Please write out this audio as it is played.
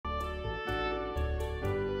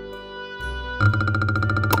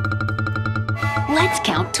Let's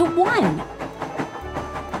count to 1.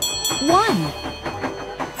 1.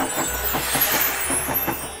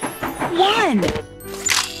 1.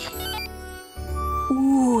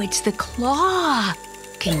 Ooh, it's the claw.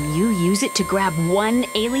 Can you use it to grab one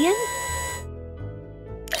alien?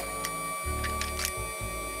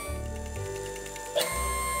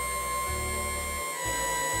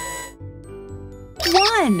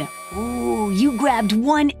 1. Ooh, you grabbed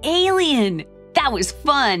one alien. That was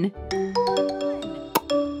fun.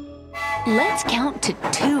 Let's count to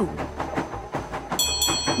 2.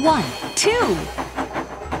 1, 2.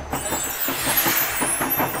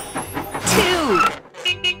 2.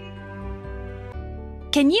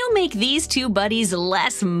 Can you make these two buddies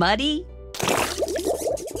less muddy?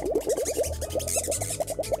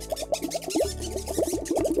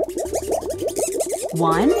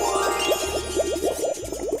 1,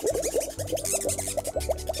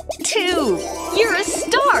 2. You're a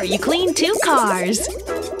star. You cleaned 2 cars.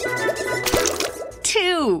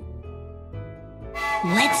 2.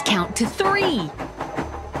 Let's count to 3.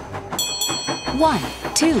 1,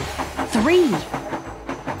 2, 3.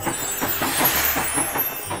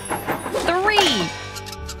 3.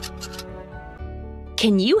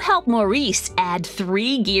 Can you help Maurice add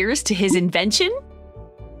 3 gears to his invention?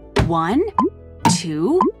 1,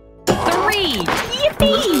 2, 3.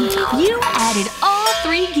 Yippee! You added all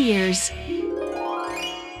 3 gears.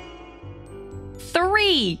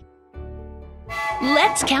 3.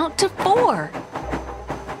 Let's count to 4.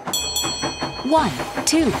 1,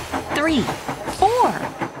 2, 3, 4.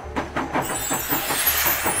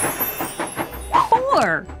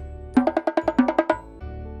 4.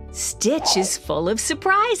 Stitch is full of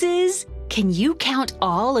surprises. Can you count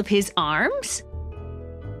all of his arms?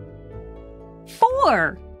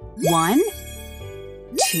 4. 1,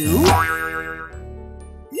 2,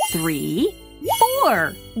 3,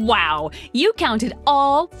 4. Wow, you counted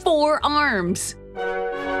all 4 arms.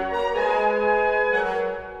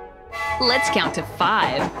 Let's count to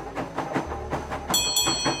 5.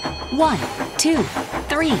 1, 2,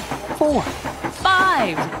 3, 4,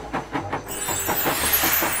 5.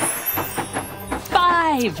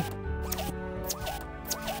 5.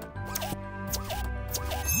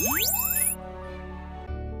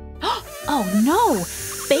 Oh no!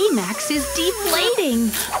 Baymax is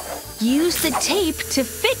deflating! Use the tape to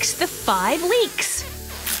fix the 5 leaks.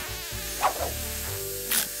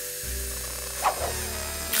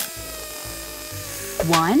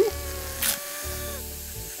 1,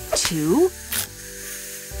 2,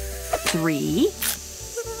 3,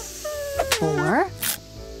 4,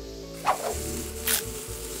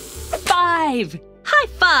 5. High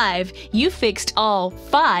five! You fixed all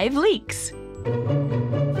 5 leaks.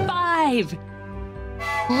 5.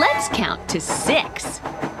 Let's count to 6.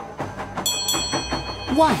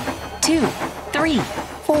 1, 2, 3,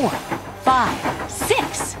 4, 5,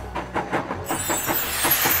 6.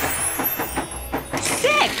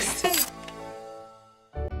 6.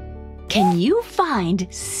 Can you find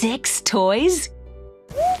 6 toys?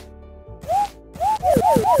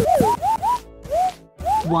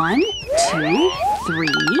 1, 2, 3,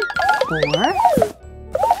 4,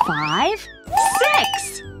 5, 6.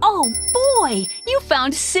 Oh boy, you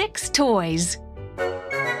found 6 toys.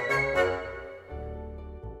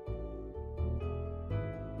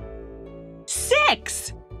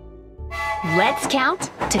 6. Let's count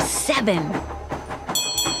to 7.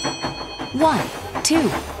 1, 2,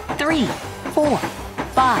 3, 4,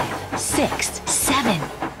 5, 6, 7.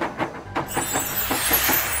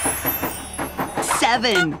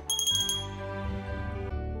 7.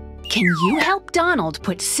 Can you help Donald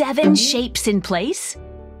put 7 shapes in place?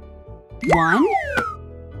 1,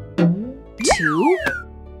 2,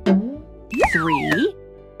 3,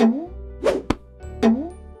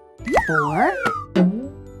 4,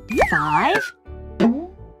 5,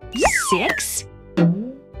 6,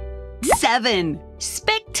 7.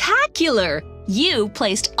 Spectacular! You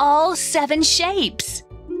placed all 7 shapes.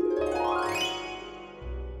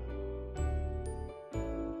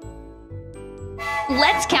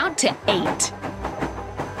 Let's count to 8.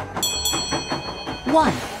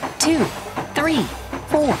 1, 2, 3,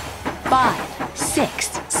 4, 5,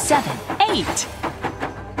 6, 7, 8.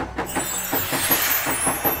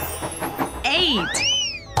 8.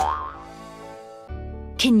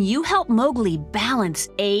 Can you help Mowgli balance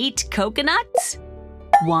 8 coconuts?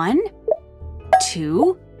 1,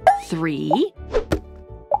 2, 3,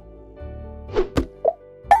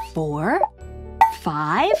 4,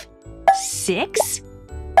 5, 6,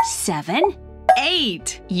 7,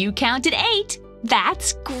 8. You counted 8.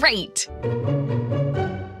 That's great.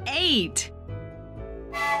 8.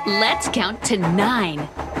 Let's count to 9.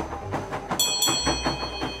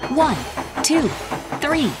 1, 2,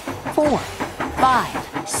 3, 4,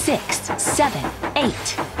 5, 6, 7,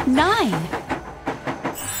 8, 9.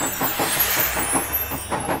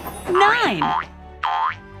 9.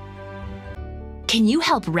 Can you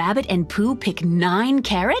help Rabbit and Pooh pick 9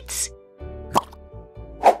 carrots?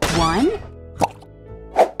 1,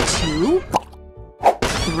 2,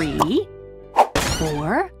 3,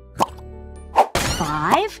 4,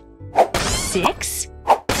 5, 6,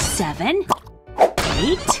 7,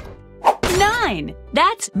 8, 9.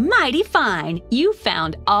 That's mighty fine. You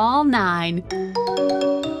found all 9.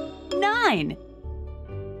 9.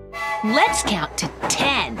 Let's count to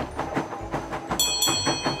 10.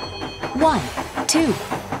 1, 2,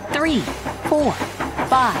 3, 4,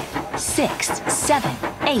 5, 6, 7,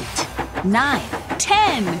 8, 9,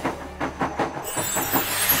 10.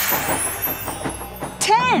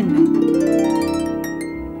 10.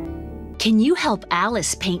 Can you help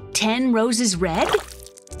Alice paint 10 roses red?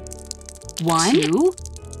 1, 2,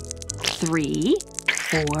 3,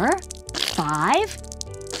 4, 5,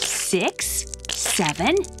 6,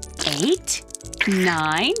 7, 8,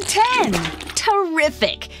 9, 10.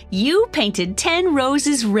 Terrific! You painted 10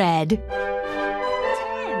 roses red.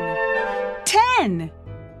 10. 10.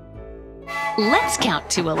 Let's count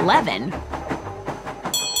to 11.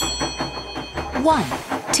 1,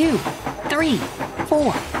 2, 3,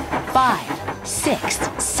 4, 5,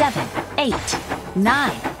 6, 7, 8,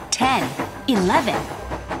 9, 10, 11.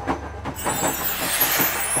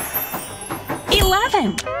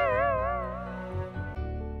 11.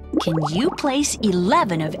 Can you place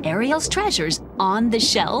 11 of Ariel's treasures on the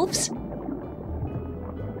shelves?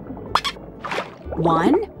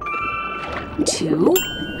 1, 2,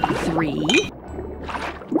 3,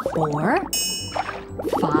 4,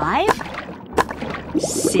 5,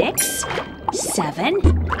 6, 7,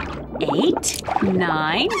 8,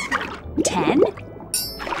 9, 10,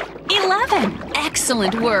 11.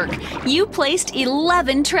 Excellent work! You placed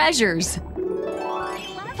 11 treasures.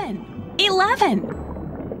 11. 11.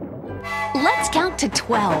 Let's count to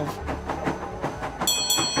 12.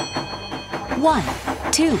 1,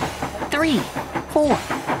 2, 3, 4,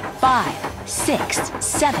 5, 6,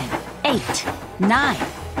 7, 8, 9,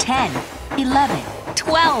 10, 11,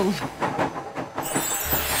 12.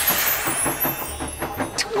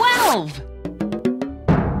 12.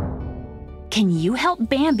 Can you help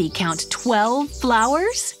Bambi count 12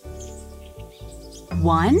 flowers?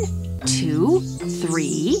 1, 2,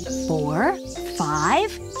 3, 4,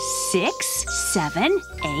 5, 6, 7,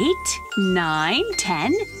 8, 9,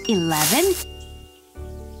 10, 11,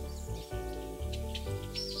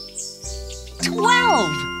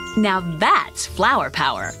 12! Now that's flower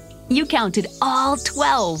power. You counted all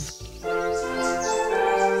 12.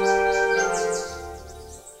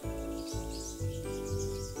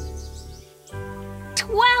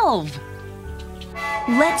 12.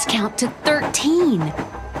 Let's count to 13.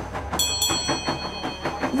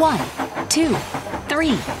 1, 2,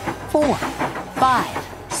 3, 4, 5,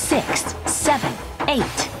 6, 7, 8,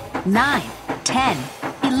 9, 10,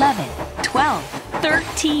 11, 12,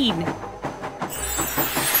 13.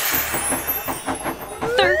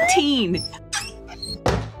 13.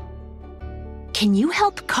 Can you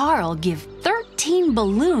help Carl give 13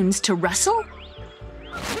 balloons to Russell?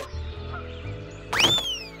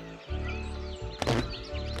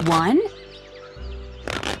 1,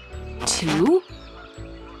 2,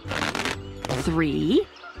 3,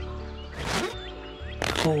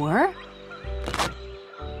 4,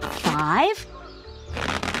 5,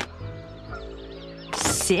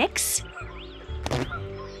 6,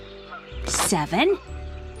 7,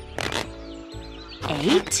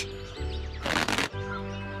 8,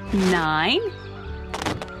 9,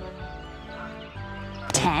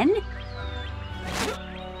 10,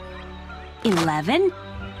 11,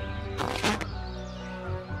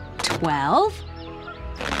 12,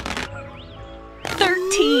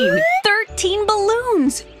 13. 13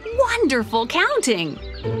 balloons! Wonderful counting!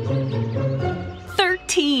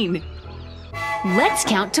 13. Let's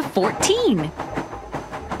count to 14.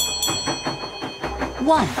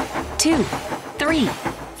 1, 2, 3,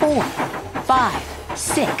 4, 5,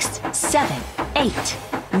 6, 7, 8,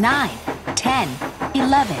 9, 10,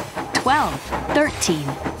 11, 12, 13,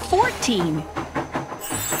 14.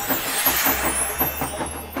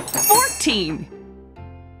 14.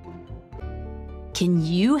 Can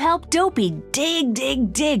you help Dopey dig,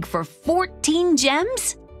 dig, dig for 14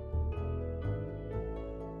 gems?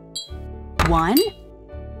 1,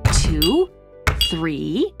 2,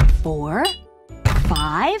 3, 4,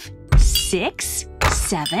 5, 6,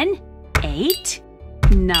 7, 8,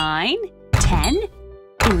 9, 10,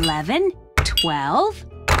 11, 12,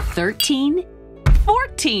 13,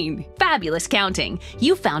 14. Fabulous counting.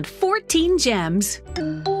 You found 14 gems.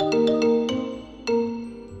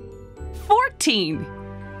 14.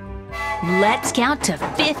 Let's count to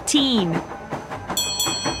 15.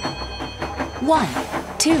 1,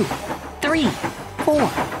 2, 3, 4,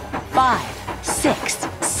 5, 6,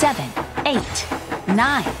 7, 8,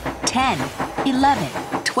 9, 10, 11,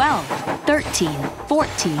 12, 13,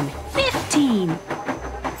 14, 15.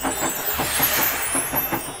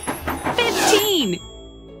 15!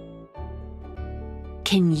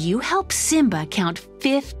 Can you help Simba count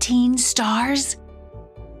 15 stars?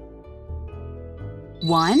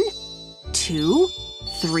 1, 2,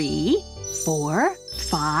 3, 4,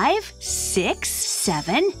 5, 6,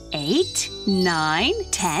 7, 8, 9,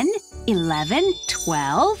 10, 11,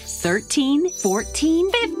 12, 13,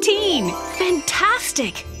 14, 15!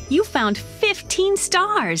 Fantastic! You found 15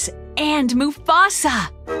 stars and Mufasa!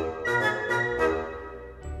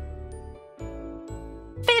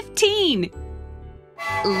 15!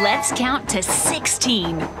 Let's count to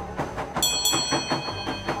 16.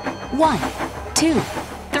 1, 2,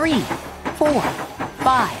 3, 4,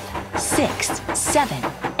 5, 6,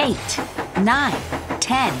 7, 8, 9,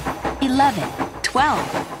 10, 11,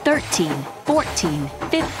 12, 13, 14,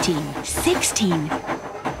 15, 16.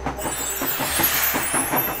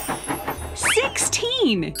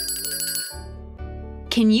 16!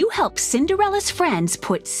 Can you help Cinderella's friends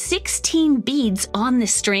put 16 beads on the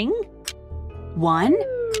string? 1,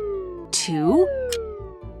 2,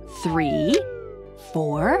 3,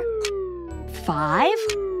 4, 5,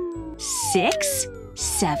 6,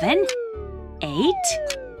 7, 8,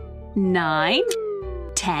 9,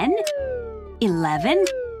 10, 11,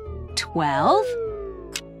 12,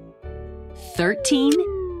 13,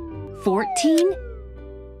 14,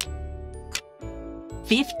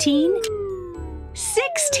 15,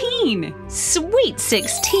 16! Sweet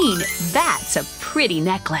 16! That's a pretty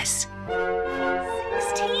necklace.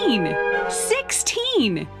 16!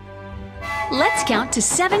 16! Let's count to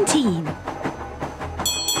 17.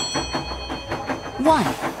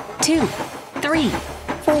 1, 2, 3,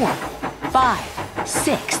 4, 5,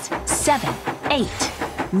 6, 7, 8,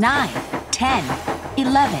 9, 10,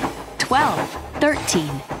 11, 12,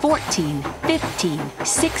 13, 14, 15,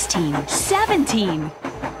 16, 17.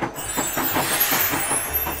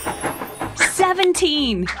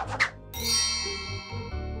 17!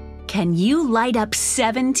 Can you light up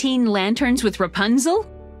 17 lanterns with Rapunzel?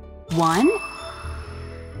 1,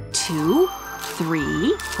 2,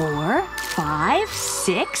 3, 4, 5,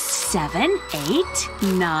 6, 7, 8,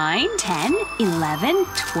 9, 10, 11,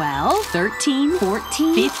 12, 13,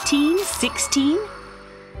 14, 15, 16,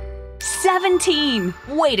 17!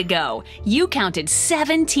 Way to go! You counted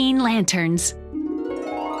 17 lanterns.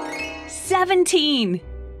 17!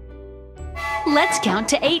 Let's count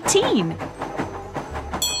to 18.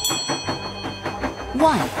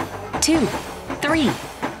 1, 2, 3,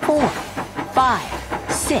 4,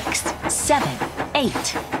 5, 6, 7,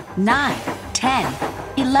 8, 9, 10,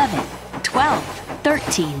 11, 12,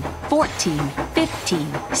 13, 14,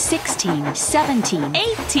 15, 16, 17,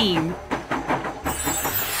 18.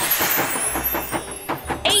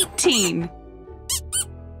 18!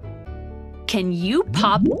 Can you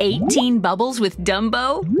pop 18 bubbles with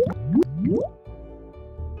Dumbo?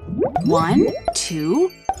 1,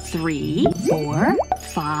 2, 3, 4,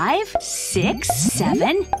 5, 6,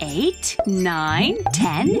 7, 8, 9,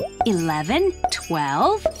 10, 11,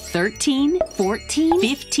 12, 13, 14,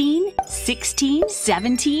 15, 16,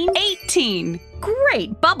 17, 18.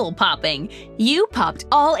 Great bubble popping! You popped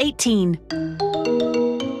all 18.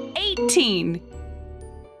 18.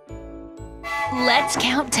 Let's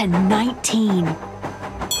count to 19.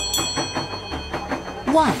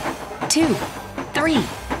 1, 2, 3,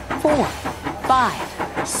 4,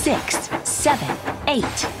 5, 6, 7,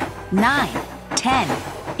 8, 9, 10,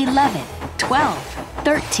 11, 12,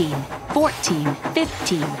 13, 14,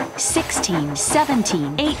 15, 16,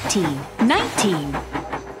 17, 18, 19.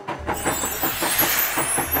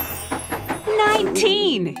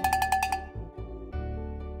 19!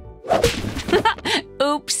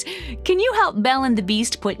 Oops! Can you help Belle and the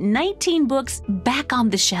Beast put 19 books back on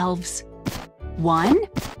the shelves? 1,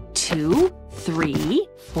 2, 3,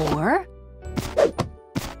 4,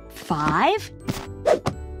 5,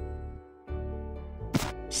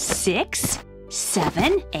 6,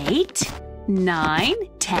 7, 8, 9,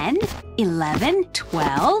 10, 11,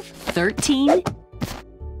 12, 13,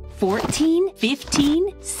 14,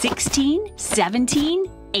 15, 16, 17,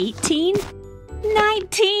 18,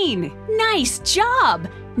 19! Nice job!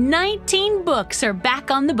 19 books are back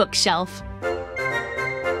on the bookshelf.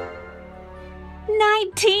 19!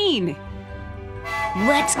 18.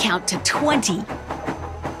 Let's count to 20.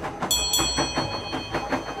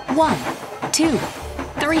 1, 2,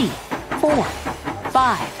 3, 4,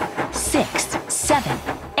 5, 6, 7,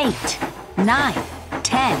 8, 9,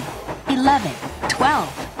 10, 11, 12,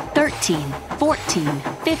 13, 14,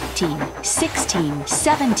 15, 16,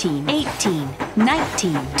 17, 18,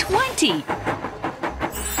 19, 20.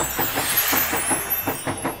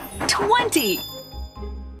 20.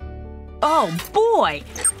 Oh boy!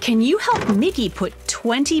 Can you help Mickey put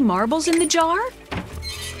 20 marbles in the jar?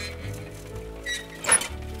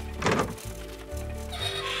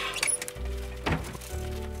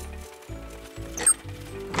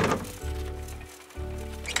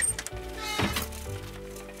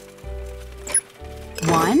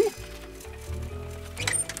 One,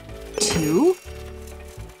 2,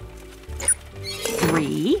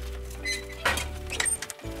 3,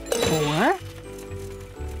 4,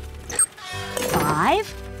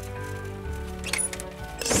 5,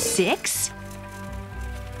 6,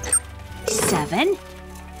 7,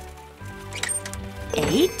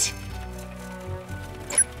 8,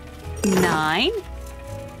 9,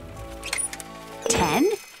 10,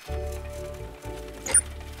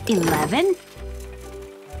 11,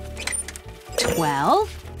 12,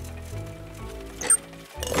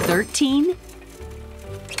 13,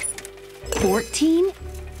 14,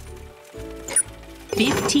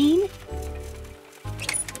 15,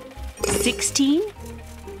 16,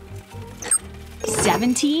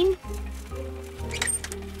 17,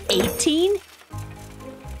 18,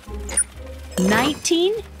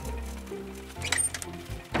 19,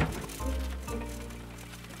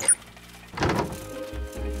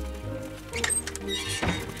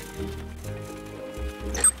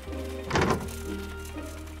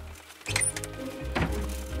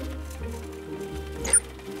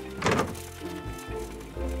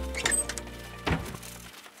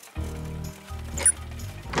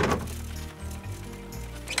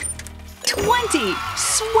 20!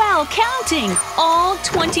 Swell counting! All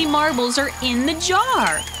 20 marbles are in the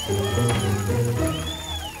jar!